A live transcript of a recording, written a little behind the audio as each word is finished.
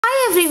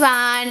Hi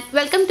everyone,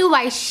 welcome to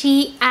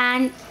Vaishi,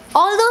 and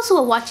all those who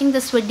are watching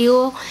this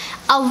video,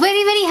 a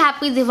very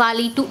happy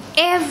Diwali to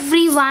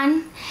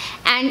everyone.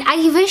 And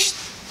I wish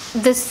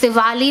this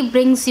Diwali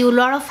brings you a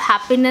lot of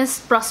happiness,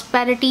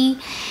 prosperity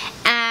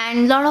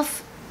and lot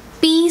of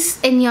peace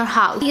in your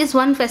house. It is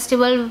one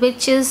festival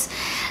which is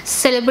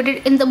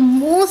celebrated in the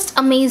most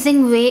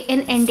amazing way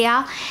in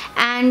India,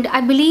 and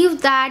I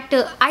believe that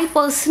I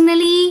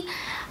personally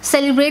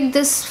celebrate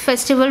this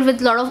festival with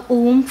a lot of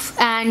oomph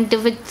and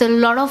with a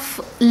lot of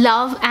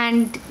love.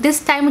 And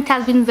this time it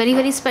has been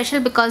very special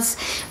because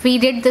we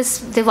did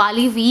this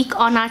Diwali week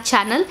on our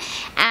channel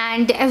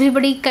and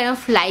everybody kind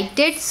of liked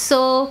it.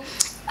 So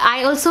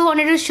I also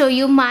wanted to show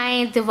you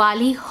my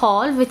Diwali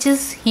haul, which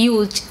is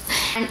huge.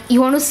 And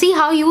you want to see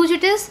how huge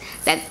it is?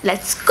 Then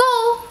let's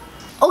go.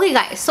 Okay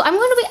guys, so I'm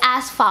going to be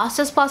as fast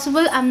as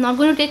possible. I'm not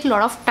going to take a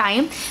lot of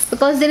time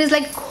because there is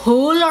like a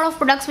whole lot of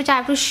products which I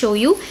have to show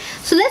you.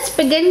 So let's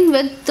begin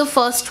with the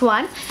first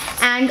one.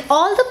 And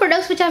all the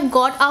products which I've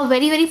got are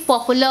very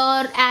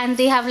popular, and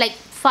they have like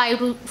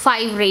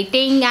 5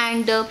 rating,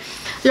 and a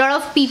lot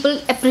of people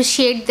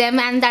appreciate them,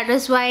 and that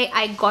is why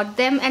I got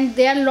them. And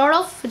there are a lot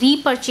of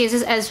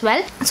repurchases as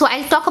well, so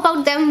I'll talk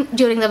about them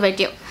during the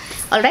video.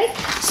 Alright,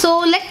 so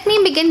let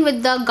me begin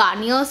with the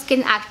Garnier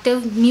Skin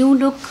Active New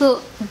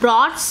Look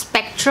Broad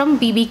Spectrum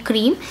BB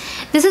Cream.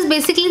 This is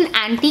basically an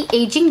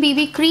anti-aging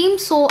BB cream,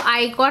 so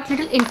I got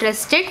little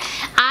interested.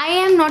 I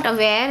am not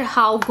aware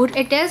how good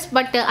it is,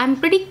 but I'm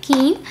pretty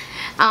keen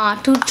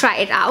to try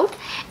it out.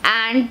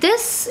 And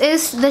this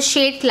is the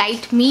shade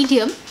light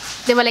medium.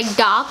 They were like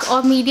dark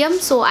or medium,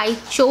 so I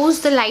chose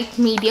the light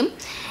medium.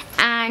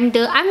 And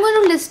I'm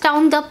going to list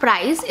down the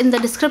price in the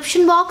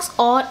description box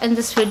or in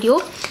this video,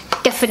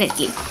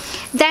 definitely.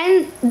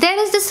 Then there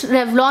is this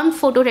Revlon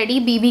Photo Ready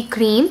BB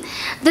Cream.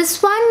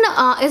 This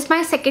one is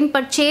my second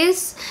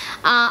purchase.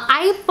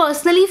 I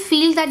personally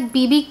feel that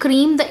BB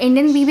cream, the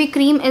Indian BB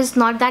cream, is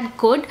not that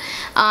good.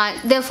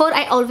 Therefore,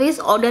 I always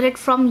order it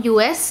from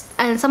US,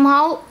 and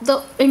somehow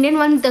the Indian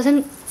one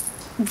doesn't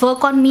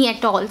work on me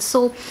at all.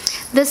 So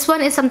this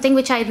one is something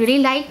which I really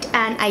liked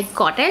and I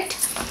got it.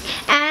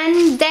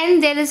 And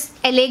then there is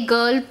LA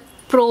Girl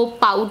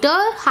Pro.Powder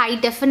High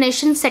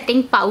Definition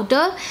Setting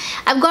Powder.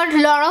 I've got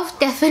a lot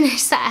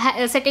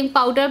of setting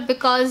powder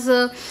because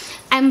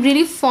I'm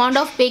really fond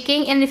of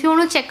baking, and if you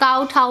want to check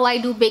out how I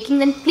do baking,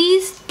 then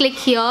please click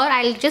here.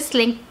 I'll just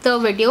link the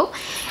video.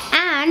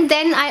 And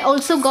then I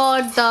also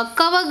got the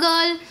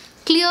CoverGirl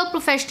Clear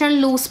Professional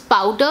Loose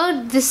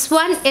Powder. This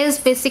one is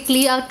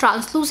basically a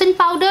translucent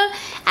powder,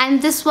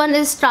 and this one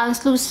is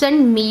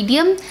translucent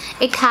medium.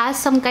 It has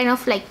some kind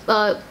of like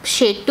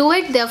shade to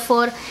it,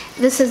 therefore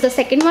this is the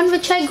second one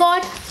which I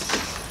got.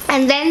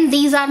 And then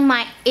these are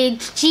my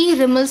HG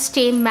Rimmel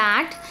Stay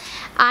Matte.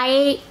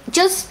 I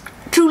just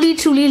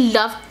truly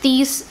love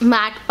these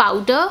matte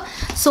powder,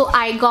 so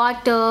I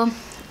got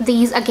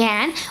these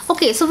again.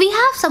 Okay, so we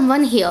have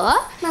someone here.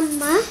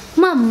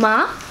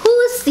 Mama, who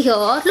is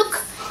here?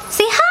 Look,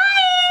 say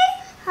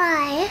hi.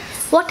 Hi.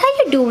 What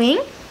are you doing?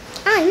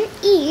 I'm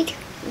eat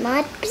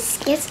my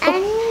biscuits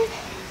and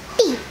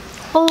tea.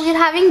 Oh, you're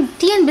having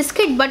tea and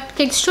biscuit, but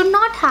kids should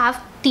not have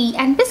tea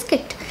and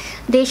biscuit.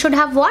 They should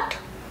have what?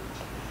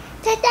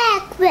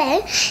 That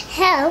will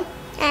help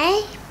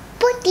I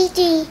put the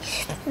tea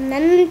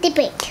and dip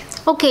it.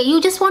 Okay, you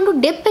just want to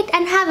dip it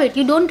and have it.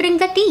 You don't drink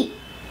the tea.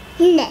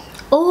 No.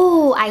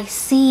 Oh, I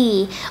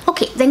see.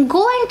 Okay, then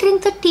go and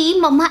drink the tea.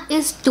 Mama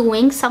is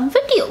doing some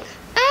video.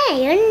 I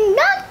am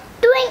not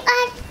doing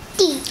a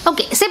tea.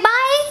 Okay, say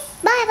bye.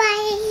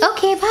 Bye.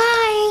 Okay,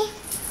 bye.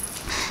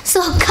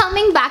 So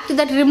coming back to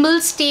the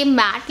Rimmel Stay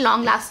Matte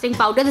Long Lasting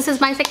Powder, this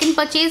is my second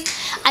purchase.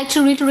 I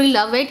truly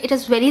love it. It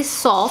is very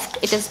soft.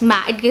 It is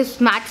matte. It gives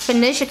matte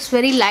finish. It's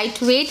very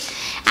lightweight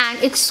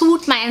and it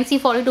suits my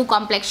NC42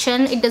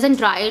 complexion. It doesn't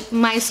dry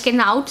my skin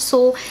out.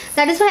 So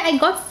that is why I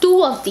got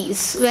 2 of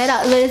these.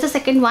 Where is the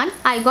second one?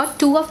 I got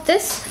 2 of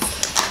this.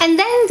 And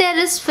then there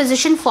is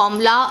Physician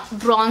Formula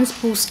Bronze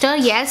Booster.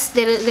 Yes,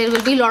 there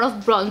will be a lot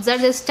of bronzer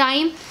this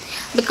time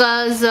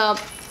because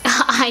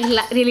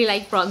I really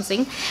like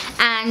bronzing.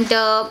 And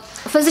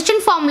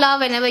Physician Formula,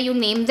 whenever you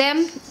name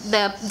them,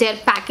 their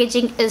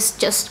packaging is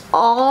just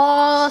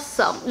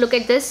awesome. Look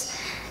at this.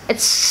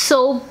 It's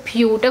so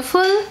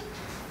beautiful.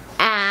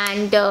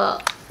 And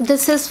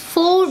this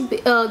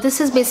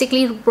is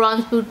basically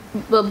bronze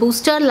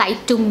booster,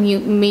 light to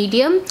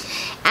medium,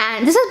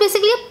 and this is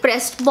basically a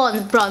pressed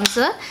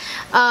bronzer,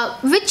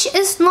 which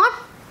is not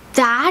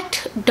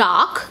that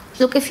dark.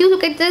 Look, if you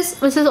look at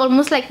this is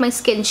almost like my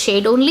skin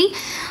shade only.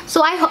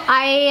 So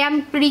I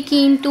am pretty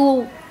keen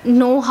to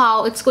know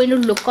how it's going to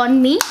look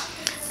on me,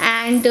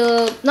 and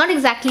not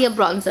exactly a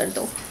bronzer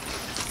though.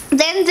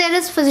 Then there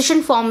is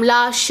Physician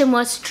Formula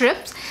Shimmer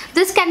Strips.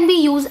 This can be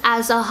used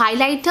as a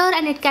highlighter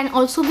and it can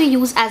also be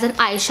used as an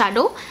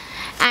eyeshadow.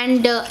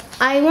 And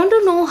I want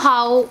to know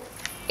how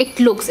it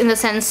looks, in the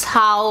sense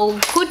how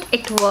good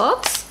it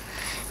works.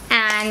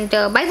 And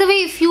by the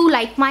way, if you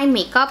like my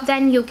makeup,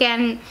 then you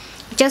can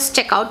just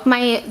check out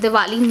my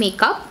Diwali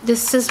makeup.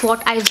 This is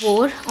what I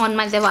wore on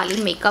my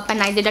Diwali makeup,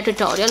 and I did a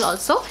tutorial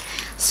also.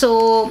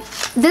 So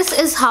this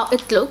is how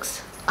it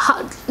looks.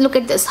 Look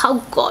at this, how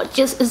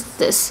gorgeous is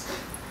this.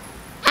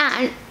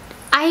 And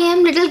I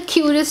am little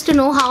curious to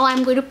know how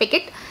I'm going to pick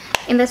it,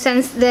 in the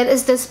sense there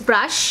is this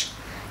brush,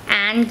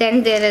 and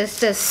then there is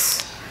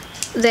this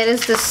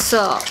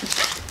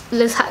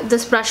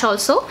brush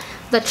also,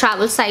 the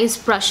travel size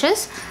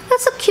brushes.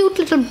 That's a cute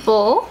little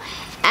bow,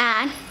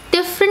 and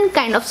different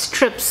kind of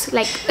strips,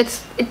 like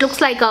it looks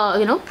like a,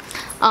 you know,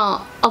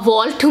 a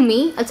wall to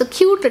me. It's a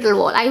cute little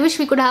wall. I wish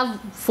we could have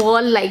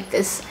wall like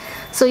this.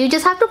 So you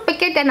just have to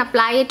pick it and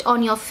apply it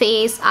on your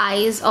face,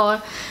 eyes,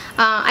 or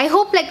I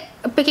hope like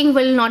picking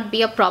will not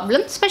be a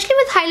problem, especially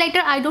with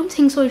highlighter. I don't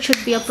think so it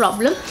should be a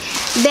problem.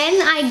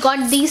 Then I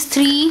got these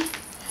 3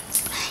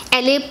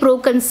 LA Pro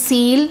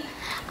Conceal.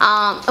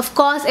 Of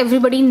course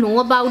everybody know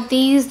about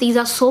these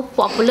are so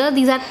popular.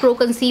 These are Pro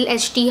Conceal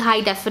HD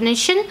High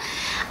Definition.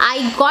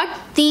 I got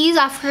these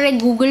after I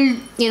googled,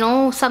 you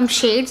know, some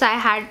shades. I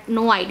had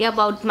no idea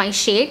about my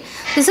shade.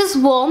 This is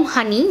Warm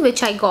Honey,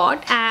 which I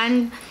got,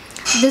 and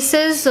this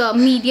is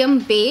medium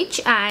beige,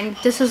 and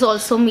this is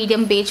also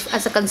medium beige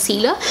as a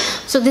concealer.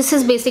 So this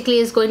is basically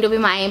is going to be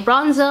my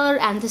bronzer,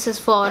 and this is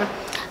for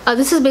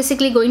this is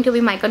basically going to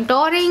be my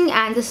contouring,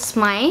 and this is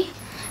my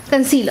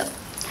concealer.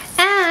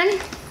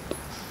 And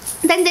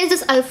then there's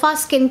this Alpha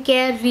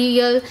Skincare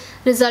Real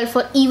Result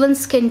for Even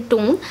Skin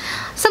Tone,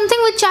 something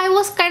which I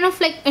was kind of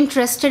like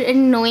interested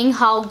in knowing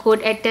how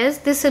good it is.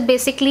 This is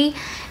basically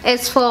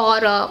is for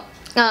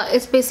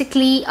it's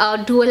basically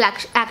a dual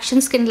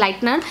action skin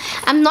lightener.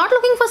 I'm not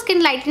looking for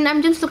skin lightening,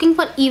 I'm just looking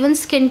for even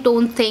skin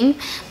tone thing,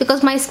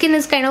 because my skin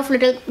is kind of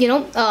little, you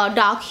know,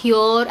 dark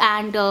here,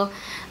 and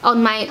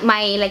on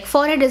my like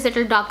forehead is a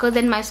little darker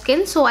than my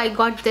skin. So I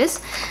got this.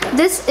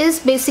 This is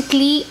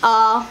basically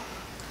our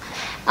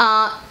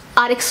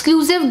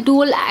exclusive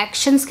dual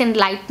action skin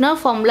lightener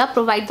formula.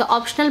 Provide the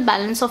optional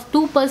balance of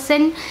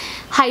 2%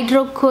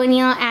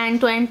 hydroquinone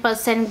and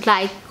 20%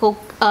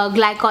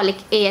 glycolic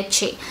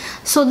AHA.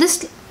 So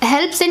this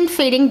helps in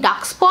fading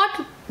dark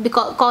spot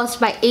caused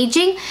by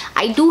aging.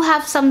 I do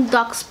have some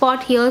dark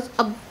spot here,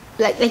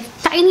 like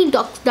tiny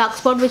dark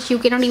spot which you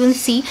cannot even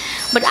see,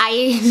 but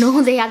I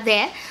know they are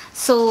there.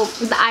 So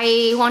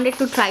I wanted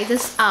to try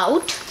this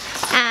out,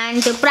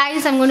 and the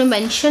price I'm going to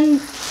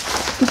mention,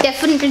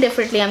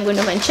 definitely I'm going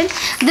to mention.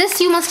 This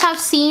you must have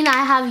seen.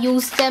 I have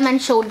used them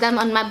and showed them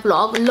on my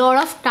blog a lot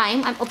of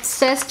time. I'm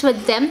obsessed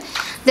with them.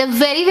 They're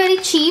very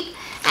cheap,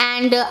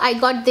 and I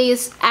got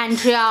these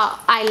Andrea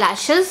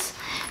eyelashes,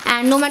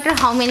 and no matter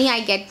how many I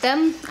get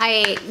them,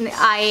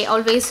 I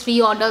always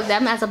reorder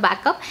them as a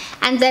backup.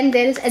 And then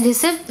there is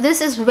adhesive.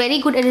 This is very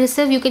good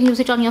adhesive. You can use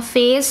it on your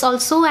face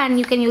also, and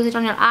you can use it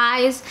on your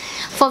eyes.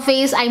 For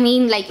face, I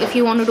mean, like if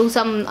you want to do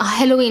some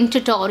Halloween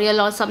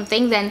tutorial or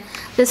something, then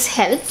this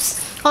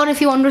helps. Or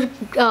if you want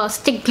to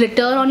stick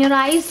glitter on your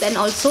eyes, then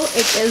also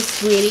it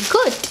is very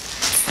good.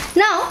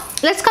 Now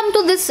let's come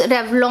to this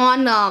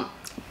Revlon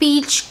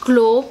Peach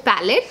Glow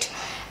palette.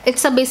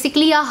 It's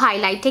basically a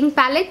highlighting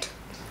palette,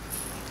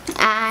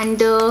 and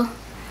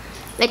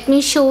let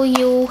me show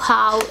you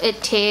how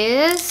it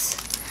is.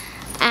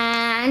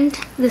 And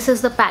this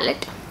is the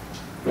palette.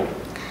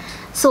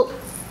 So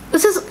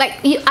this is like,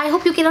 I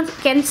hope you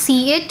can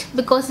see it,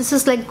 because this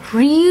is like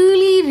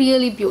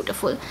really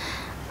beautiful.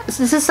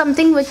 This is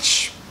something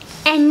which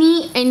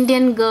any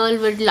Indian girl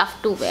would love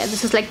to wear.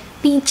 This is like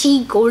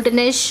peachy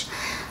goldenish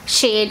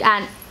shade,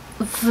 and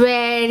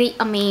very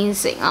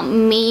amazing.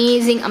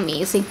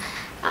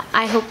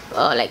 I hope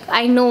like,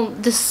 I know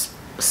this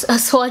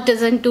swatch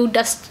doesn't do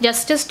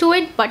justice to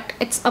it, but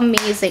it's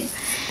amazing.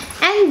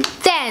 And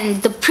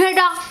then the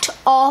product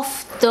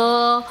of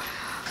the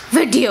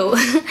video.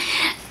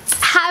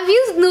 Have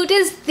you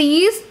noticed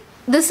these?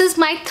 This is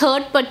my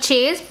 3rd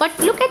purchase, but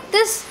look at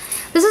this.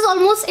 This is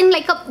almost in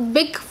like a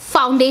big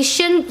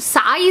foundation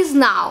size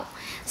now.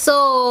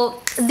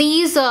 So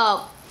these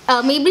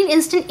Maybelline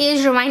Instant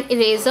Age Rewind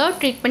Eraser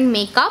Treatment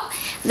Makeup,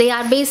 they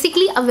are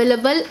basically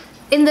available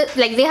in the,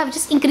 like, they have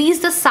just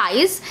increased the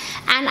size,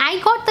 and I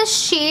got the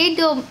shade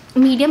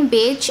medium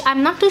beige.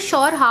 I'm not too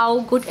sure how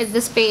good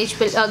this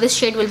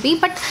shade will be,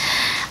 but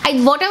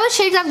whatever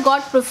shades I've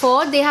got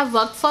before, they have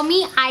worked for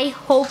me. I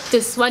hope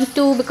this one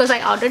too, because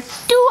I ordered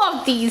 2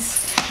 of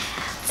these.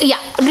 Yeah,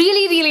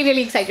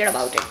 really excited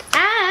about it.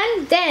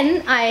 And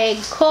then I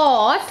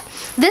got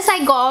this.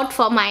 I got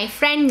for my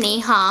friend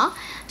Neha.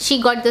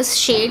 She got this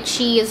shade.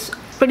 She is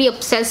pretty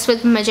obsessed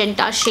with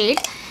magenta shade,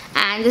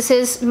 and this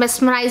is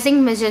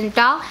Mesmerizing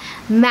Magenta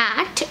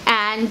Matte,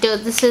 and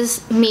this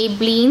is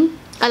Maybelline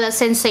Color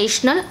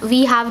Sensational.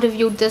 We have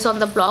reviewed this on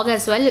the blog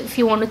as well if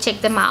you want to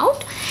check them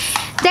out.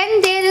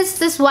 Then there is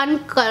this one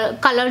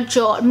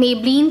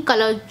Maybelline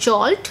Color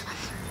Jolt,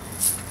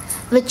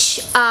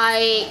 which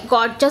I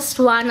got just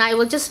one. I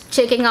was just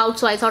checking out,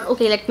 so I thought,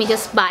 okay, let me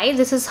just buy.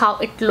 This is how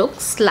it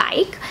looks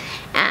like,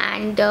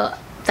 and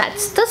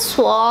that's the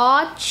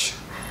swatch.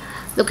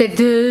 Look at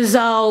this,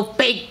 how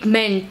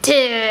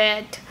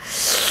pigmented.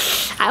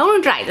 I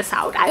want to try this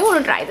out.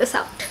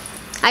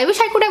 I wish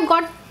I could have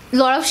got a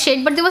lot of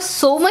shade, but there was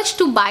so much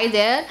to buy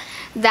there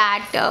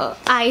that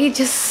I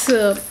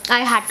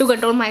had to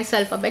control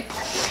myself a bit.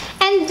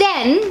 And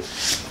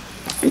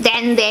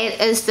then there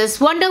is this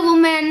Wonder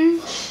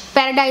Woman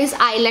Paradise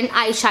Island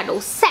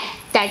eyeshadow set.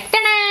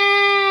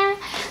 Ta-da!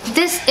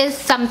 This is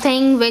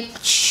something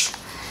which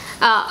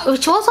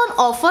was on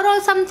offer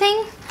or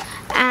something,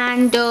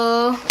 and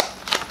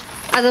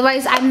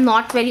otherwise I'm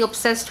not very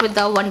obsessed with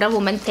the Wonder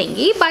Woman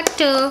thingy,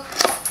 but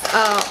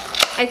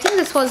I think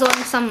this was on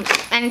some,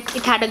 and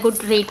it had a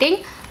good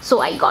rating, so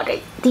I got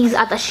it. These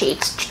are the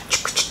shades.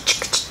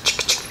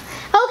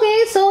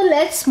 Okay, so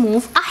let's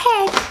move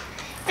ahead.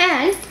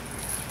 And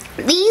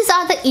these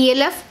are the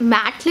e.l.f.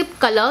 matte lip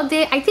color.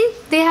 I think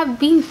they have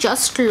been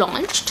just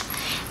launched,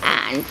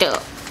 and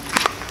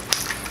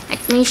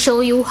let me show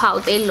you how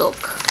they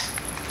look.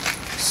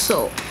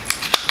 So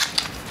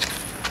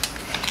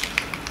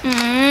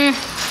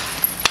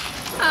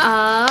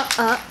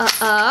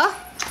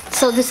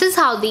so this is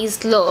how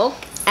these look,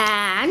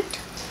 and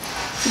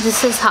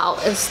this is how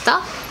is the,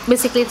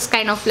 basically it's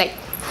kind of like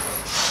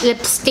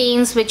lip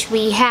stains which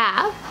we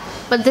have,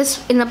 but this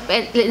in a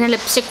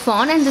lipstick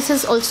form, and this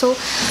is also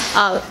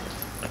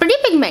pretty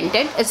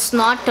pigmented. It's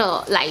not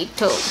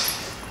light,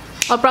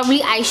 or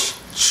probably I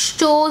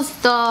chose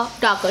the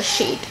darker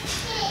shade.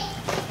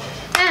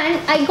 And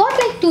I got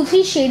like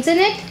 2-3 shades in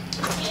it.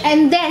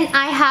 And then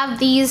I have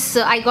these,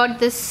 I got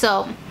this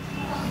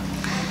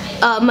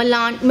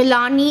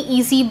Milani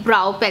Easy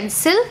Brow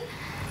Pencil,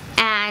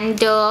 and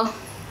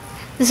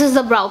this is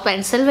the brow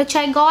pencil which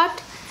I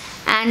got,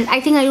 and I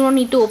think I don't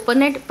need to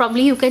open it.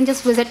 Probably you can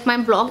just visit my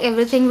blog,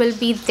 everything will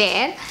be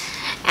there.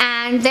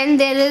 And then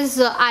there is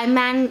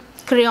IMAN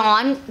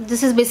crayon.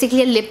 This is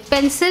basically a lip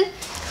pencil.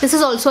 This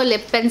is also a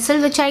lip pencil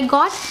which I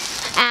got,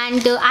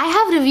 and I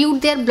have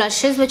reviewed their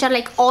blushes which are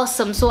like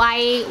awesome, so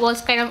I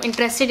was kind of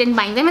interested in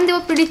buying them, and they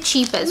were pretty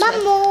cheap as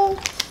well.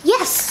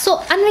 Yes, so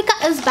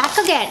Anvika is back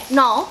again.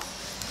 Now,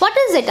 what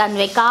is it,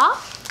 Anvika?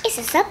 This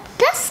is a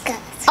biscuit.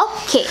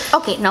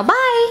 Okay, now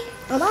bye.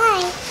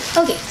 Bye.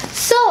 Okay,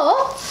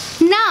 so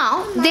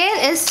now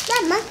there is...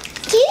 Mama,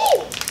 can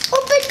you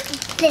open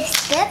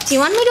biscuit? You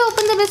want me to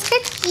open the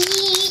biscuit?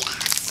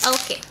 Yes.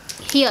 Okay,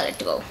 here it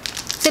go.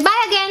 Say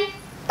bye again.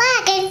 Bye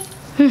again.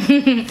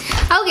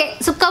 Okay,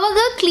 so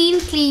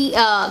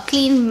CoverGirl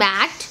Clean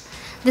Matte.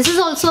 This is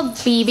also a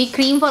BB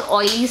cream for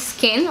oily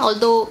skin,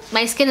 although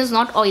my skin is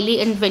not oily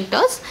in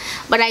winters,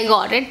 but I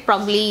got it.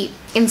 Probably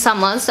in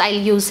summers I'll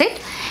use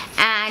it.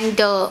 And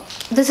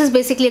this is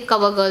basically a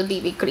CoverGirl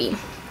BB cream,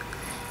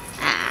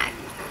 and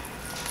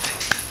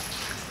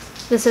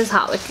this is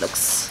how it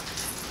looks.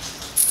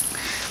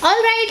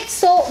 Alright,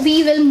 so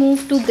we will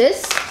move to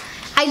this.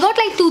 I got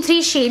like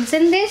 2-3 shades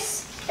in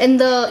this, in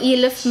the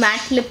e.l.f.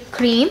 matte lip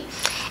cream.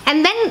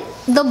 And then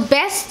the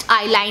best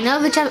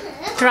eyeliner which I've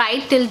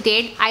tried till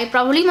date, I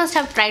probably must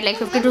have tried like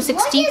 50 to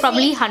 60,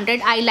 probably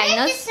 100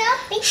 eyeliners.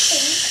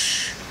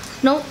 Shh.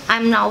 No,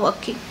 I'm now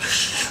working.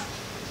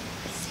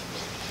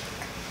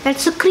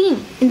 That's the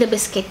cream in the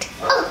biscuit.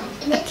 Oh,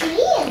 in the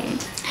cream.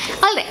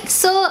 Alright,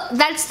 so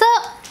that's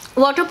the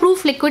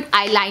waterproof liquid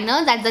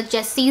eyeliner. That's the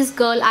Jessie's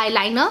Girl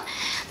eyeliner.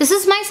 This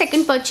is my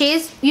second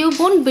purchase. You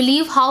won't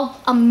believe how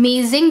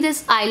amazing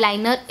this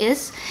eyeliner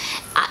is.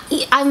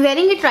 I'm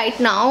wearing it right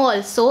now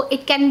also.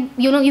 It can,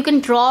 you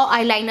can draw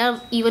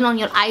eyeliner even on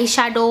your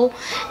eyeshadow,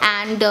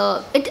 and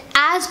it's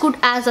as good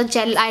as a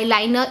gel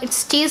eyeliner. It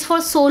stays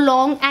for so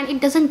long, and it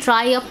doesn't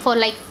dry up for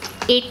like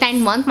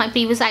 8-9 months. My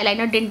previous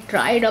eyeliner didn't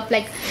dry it up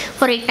like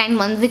for 8-9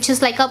 months, which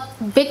is like a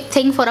big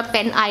thing for a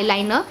pen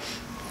eyeliner.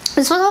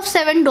 This was of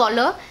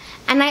 $7,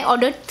 and I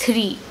ordered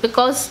 3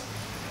 because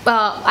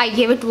I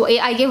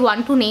gave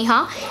one to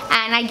Neha,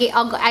 and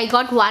I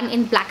got one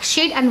in black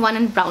shade and one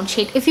in brown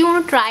shade. If you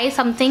want to try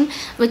something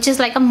which is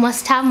like a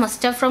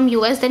must-have from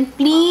US, then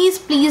please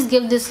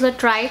give this a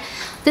try.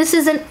 This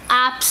is an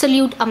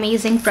absolute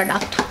amazing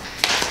product.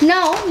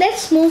 Now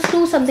let's move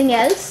to something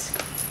else.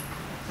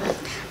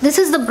 This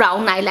is the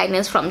brown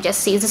eyeliners from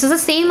Jessie's. This is the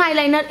same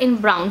eyeliner in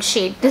brown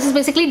shade. This is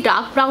basically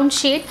dark brown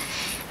shade,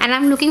 and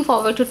I'm looking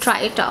forward to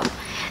try it out.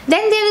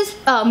 Then there is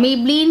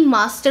Maybelline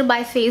Master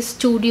by Face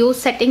Studio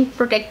Setting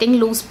Protecting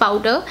Loose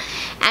Powder,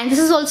 and this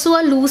is also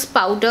a loose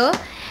powder,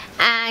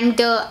 and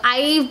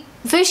I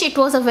wish it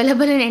was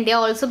available in India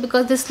also,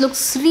 because this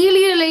looks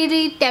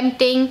really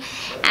tempting,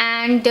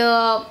 and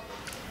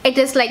it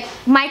is like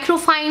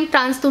microfine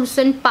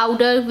translucent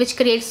powder which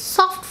creates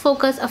soft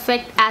focus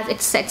effect as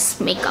it sets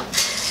makeup.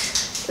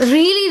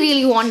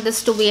 Really want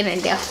this to be in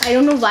India. I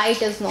don't know why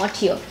it is not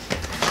here.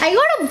 I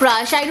got a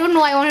brush. I don't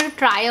know, I wanted to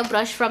try a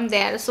brush from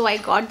there, so I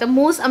got the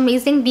most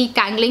amazing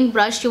detangling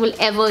brush you will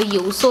ever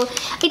use. So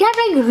it had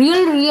like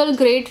real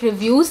great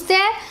reviews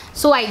there,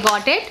 so I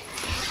got it.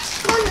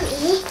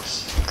 Mommy,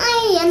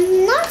 I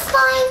am not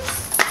fine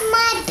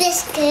my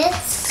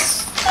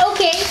biscuits.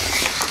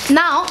 Okay,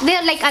 now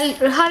they're like,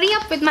 I'll hurry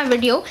up with my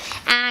video,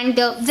 and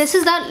this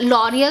is the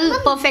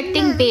L'Oreal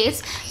Perfecting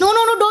Base. No,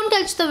 don't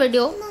touch the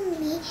video.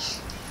 Mommy,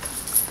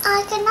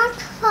 I cannot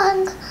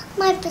find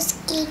my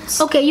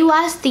biscuits. Okay, you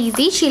ask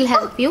Didi, she'll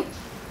help you.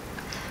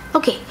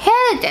 Okay, here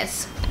it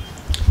is.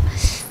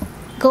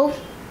 Go.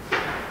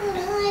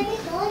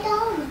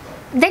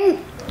 Then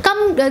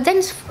come,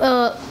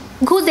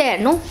 go there.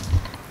 No,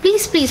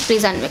 please,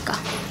 Anvika.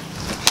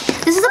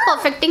 This is a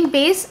perfecting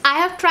base. I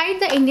have tried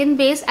the Indian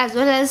base as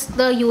well as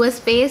the US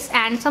base,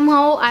 and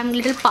somehow I'm a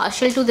little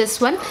partial to this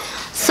one,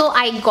 so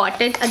I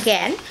got it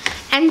again.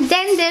 And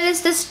then there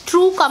is this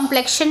True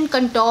Complexion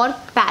Contour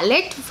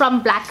Palette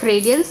from Black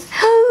Radiance.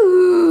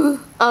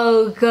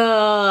 Oh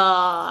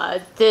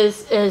god,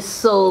 this is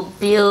so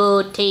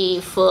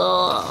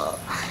beautiful.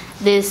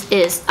 This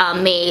is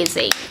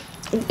amazing.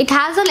 It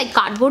has a like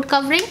cardboard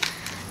covering,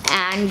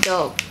 and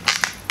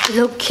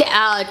look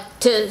at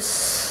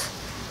this.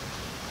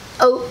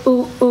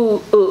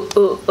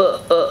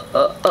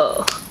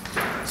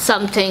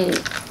 Something.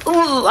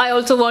 Ooh, I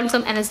also want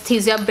some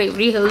Anesthesia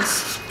Bravery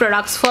Hills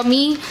products for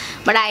me,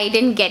 but I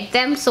didn't get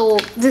them. So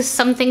this is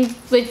something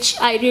which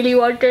I really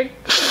wanted.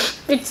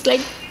 It's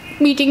like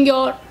meeting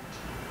your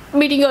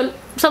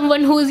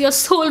someone who is your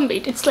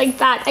soulmate. It's like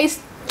that. I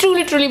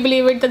truly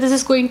believe it that this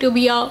is going to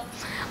be a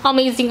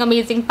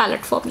amazing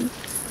palette for me.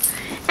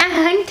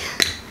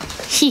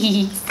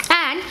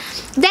 And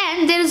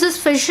then there is this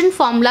Physician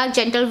Formula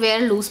Gentle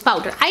Wear Loose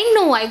Powder. I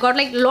know I got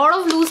like a lot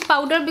of loose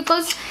powder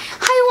because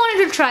I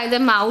wanted to try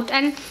them out,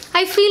 and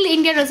I feel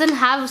India doesn't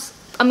have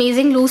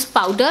amazing loose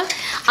powder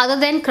other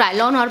than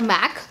Krylon or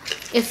MAC.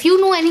 If you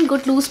know any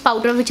good loose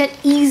powder which are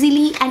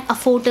easily and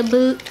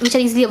affordable, which are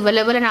easily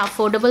available and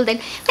affordable, then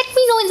let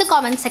me know in the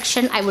comment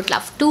section. I would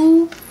love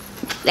to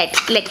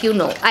let you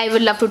know. I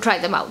would love to try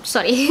them out.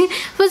 Sorry.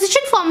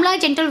 Physician Formula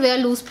Gentle Wear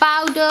Loose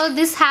Powder.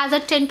 This has a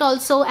tint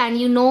also, and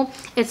you know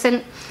it's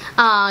an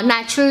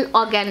natural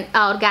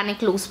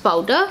organic loose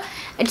powder.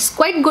 It's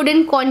quite good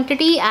in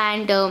quantity,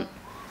 and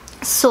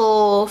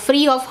so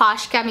free of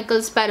harsh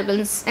chemicals,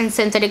 parabens and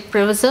synthetic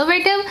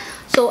preservative.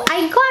 So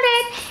I got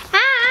it.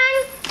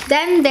 And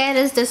then there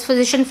is this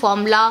Physician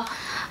Formula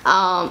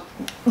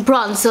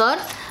bronzer,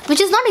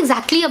 which is not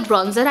exactly a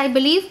bronzer, I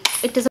believe.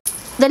 It is.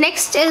 The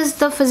next is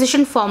the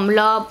Physician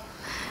Formula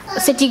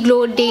City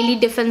Glow Daily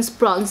Defense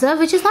Bronzer,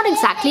 which is not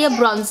exactly a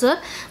bronzer,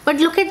 but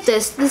look at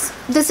this.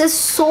 This is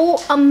so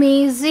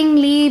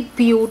amazingly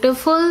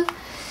beautiful,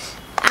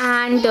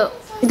 and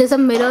there's a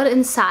mirror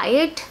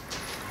inside,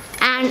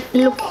 and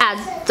look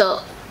at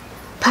the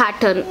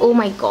pattern. Oh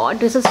my god,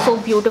 this is so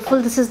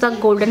beautiful. This is the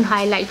golden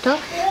highlighter,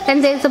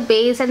 then there's a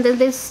base, and then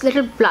there's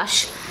little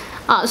blush.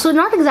 So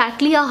not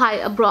exactly a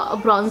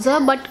bronzer,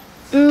 but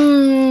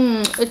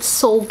it's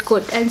so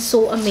good and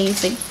so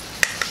amazing.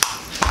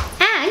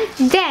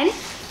 And then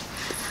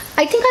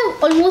I think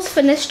I've almost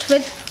finished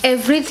with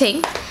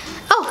everything.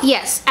 Oh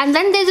yes, and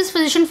then there's this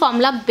Physician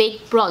Formula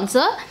Baked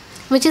Bronzer,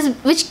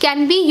 which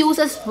can be used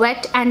as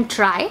wet and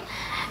dry,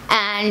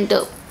 and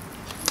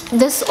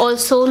this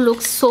also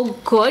looks so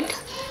good,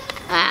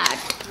 and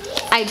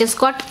I just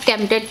got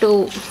tempted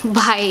to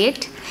buy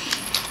it.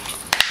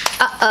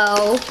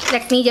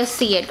 Let me just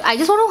see it. I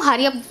just want to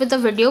hurry up with the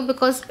video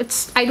because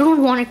I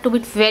don't want it to be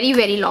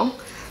very long.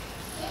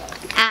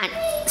 And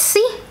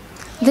see,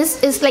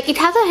 this is like, it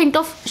has a hint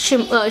of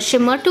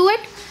shimmer to it,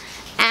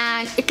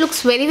 and it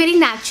looks very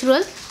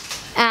natural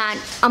and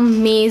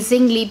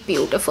amazingly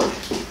beautiful.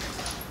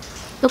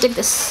 Look at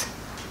this.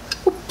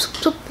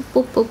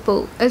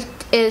 It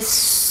is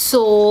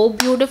so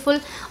beautiful.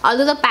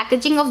 Although the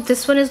packaging of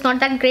this one is not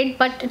that great,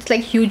 but it's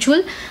like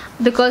usual,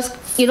 because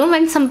you know,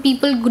 when some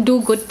people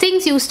do good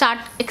things, you start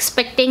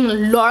expecting a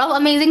lot of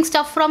amazing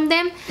stuff from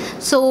them.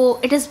 So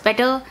it is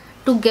better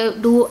to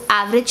do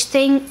average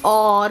thing,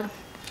 or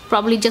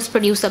probably just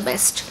produce the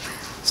best.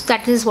 So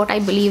that is what I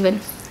believe in.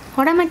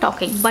 What am I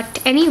talking?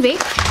 But anyway,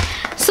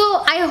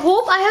 so I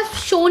hope I have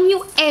shown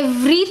you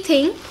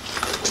everything,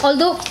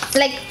 although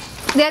like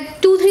there are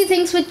 2-3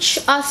 things which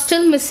are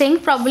still missing.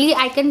 Probably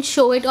I can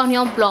show it on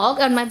your blog,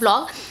 on my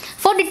blog.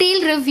 For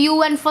detailed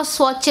review and for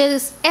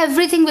swatches,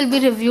 everything will be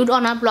reviewed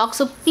on our blog,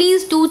 so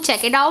please do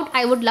check it out.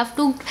 I would love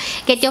to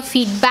get your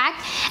feedback.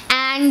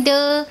 And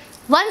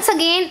once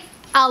again,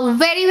 a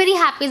very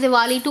happy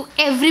Diwali to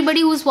everybody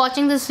who's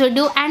watching this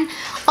video, and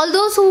all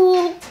those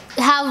who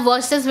have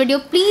watched this video,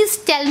 please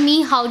tell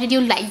me how did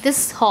you like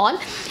this haul,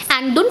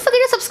 and don't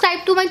forget to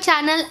subscribe to my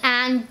channel,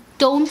 and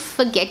don't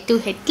forget to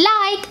hit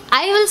like.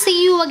 I will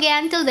see you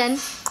again. Till then,